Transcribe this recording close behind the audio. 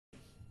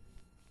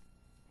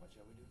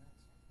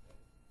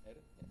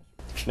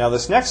Now,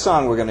 this next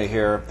song we're going to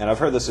hear, and I've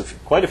heard this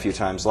quite a few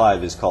times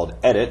live, is called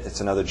Edit.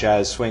 It's another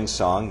jazz swing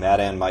song. Matt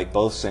and Mike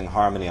both sing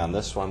harmony on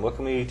this one. What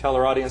can we tell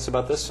our audience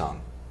about this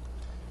song?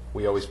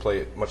 We always play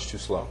it much too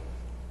slow.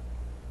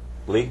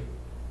 Lee?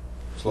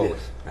 Slowly.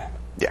 Matt.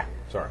 Yeah.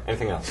 Sorry.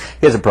 Anything else?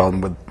 He has a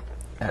problem with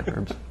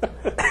adverbs.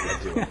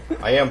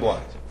 I am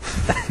blind.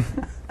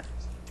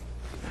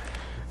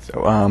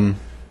 So,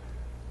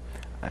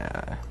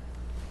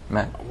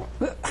 Matt?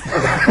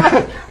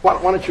 Why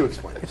don't you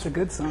explain it? It's a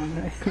good song,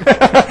 right?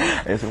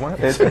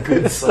 It's a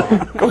good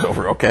song. Goes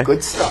over okay.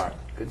 Good start.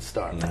 Good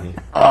start.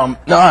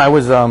 No, I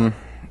was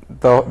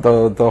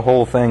the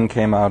whole thing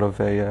came out of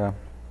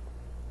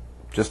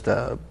just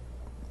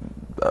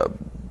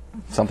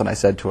something I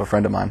said to a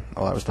friend of mine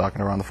while I was talking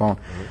to her on the phone.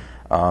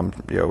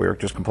 We were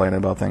just complaining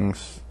about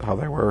things, how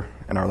they were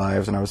in our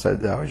lives, and I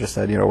just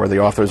said, we're the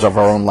authors of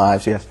our own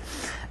lives, yes,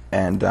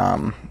 and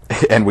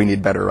we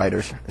need better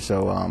writers.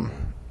 So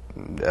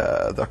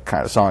the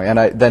kind of song,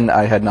 and then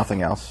I had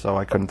nothing else, so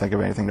I couldn't think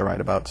of anything to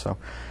write about. So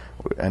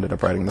we ended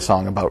up writing the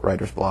song about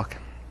writer's block.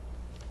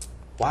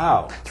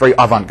 Wow. It's very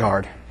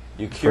avant-garde.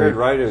 You cured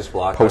writer's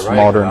block by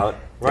writing about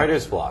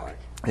writer's block.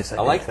 Yes,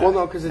 I like that. Well,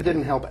 no, because it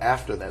didn't help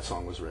after that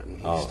song was written.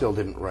 He still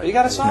didn't write. You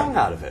got a song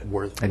out of it.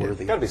 Worthy. There's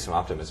got to be some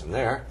optimism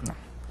there.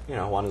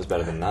 One is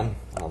better than none.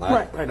 All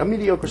that. Right. A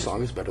mediocre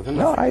song is better than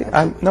No,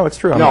 nothing. no, it's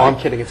true. I'm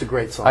kidding. It's a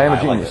great song. I am a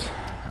like genius.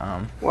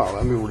 Well,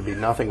 it would be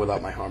nothing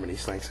without my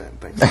harmonies. Thanks, Ann.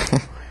 Thanks.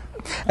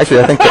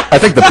 Actually, I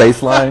think the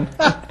bass line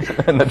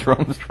and the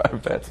drums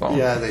drive that song.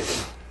 Yeah, they do.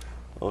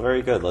 Well,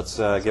 very good. Let's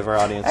give our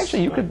audience...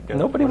 Actually,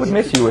 nobody would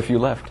miss you if you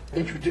left.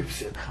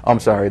 Introduce it. I'm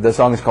sorry. The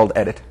song is called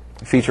Edit,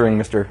 featuring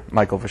Mr.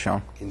 Michael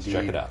Vachon. Indeed.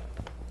 Check it out.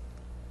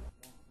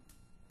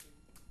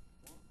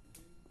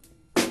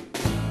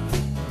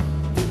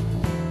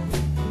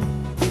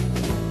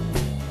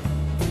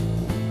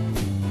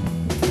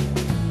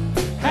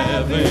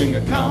 Having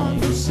a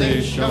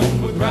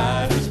conversation with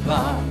writer's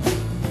block.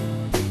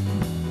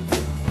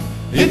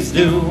 It's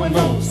doing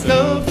most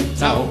of the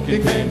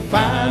talking, can't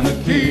find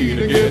the key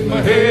to get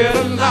my head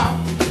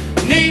unlocked.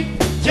 Need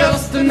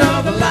just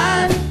another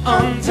line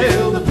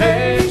until the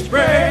page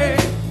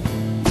breaks.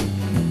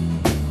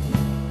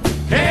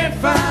 Can't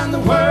find the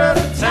word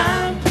of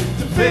time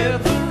to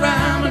fit the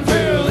rhyme and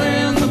fill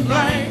in the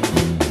blank.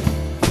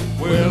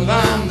 Well,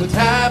 I'm the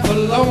type of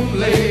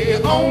lonely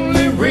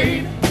only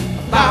read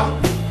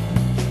about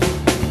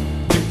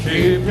to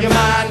keep your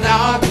mind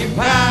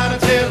occupied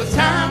until it's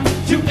time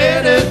to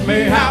edit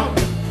me out.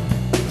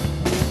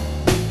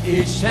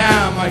 Each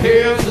time I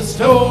hear the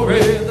story,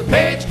 the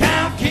page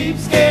count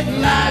keeps getting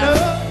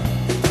lighter.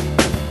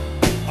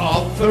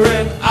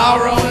 Authoring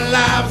our own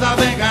lives, I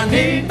think I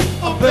need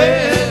a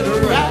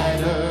better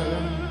writer.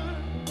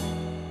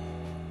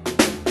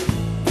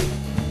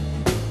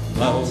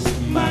 Lost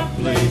my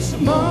place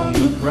among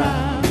the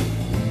crowd.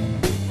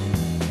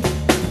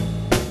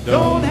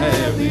 Don't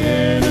have the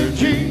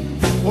energy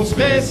or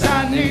space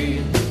I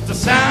need to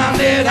sound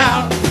it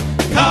out.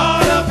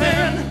 Caught up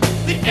in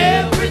the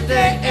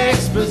everyday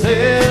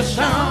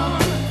exposition,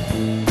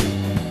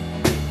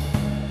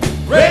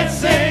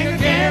 racing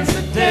against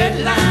the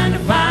deadline to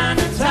find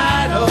a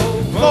title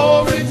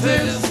for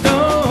existence.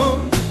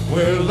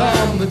 Well,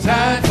 I'm the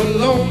type of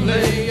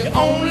lonely you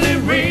only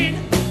read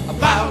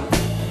about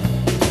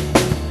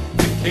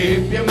to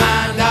keep your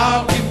mind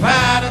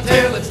occupied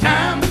until it's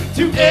time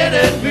to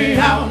edit me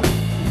out.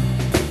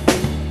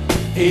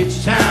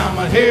 Each time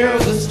I hear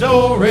the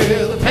story,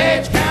 the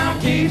page count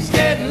keeps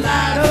getting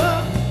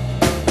lighter.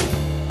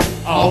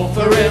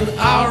 Authoring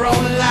our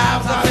own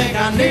lives, I think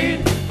I need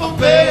a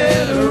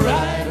better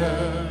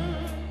writer.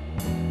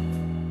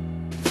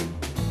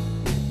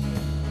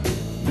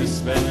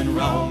 Misspelling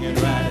wrong and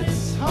right,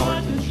 it's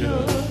hard to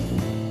judge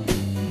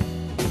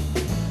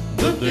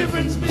the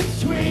difference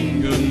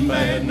between good and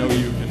bad. No,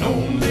 you can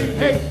only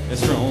hate as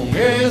strong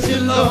as you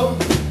love.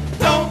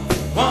 Don't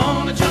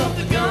wanna jump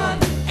the gun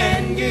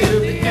and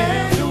give the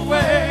end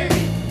away.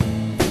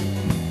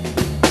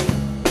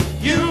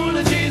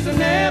 Eulogies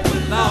and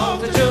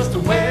epilogues are just a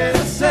way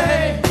to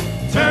say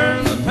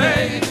turn the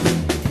page.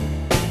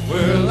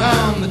 Well,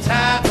 I'm the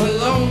type of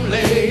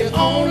lonely you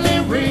only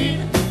read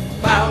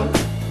about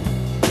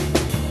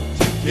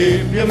to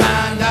keep your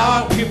mind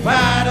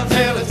occupied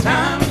until it's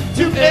time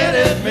to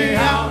edit me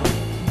out.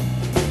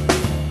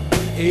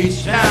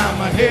 Each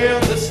time I hear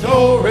the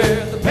story,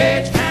 the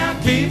page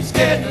count keeps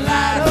getting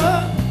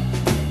lighter.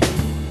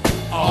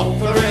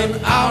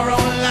 Authoring our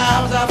own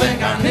lives, I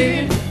think I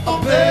need a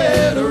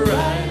better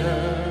writer.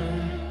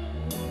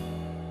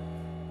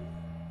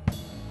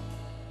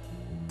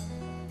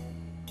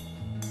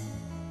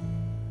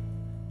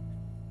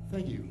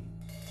 Thank you.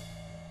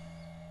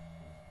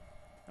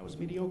 That was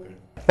mediocre.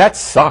 That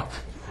sucked.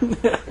 Do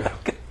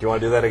you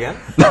want to do that again?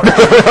 No,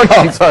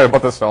 I'm sorry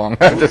about the song.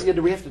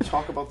 Do we have to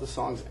talk about the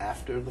songs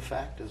after the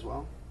fact as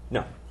well?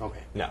 No.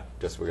 Okay. No.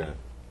 Just we're going to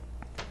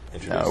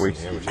introduce No, we-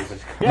 them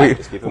here.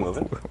 Just keep it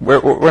moving.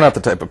 We're not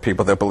the type of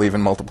people that believe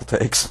in multiple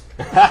takes.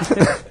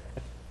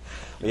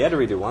 You had to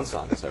redo one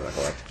song, as I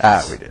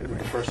recollect. We did.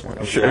 The first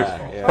one. Should,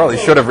 Yeah. Probably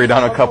should have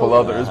redone a couple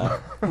others.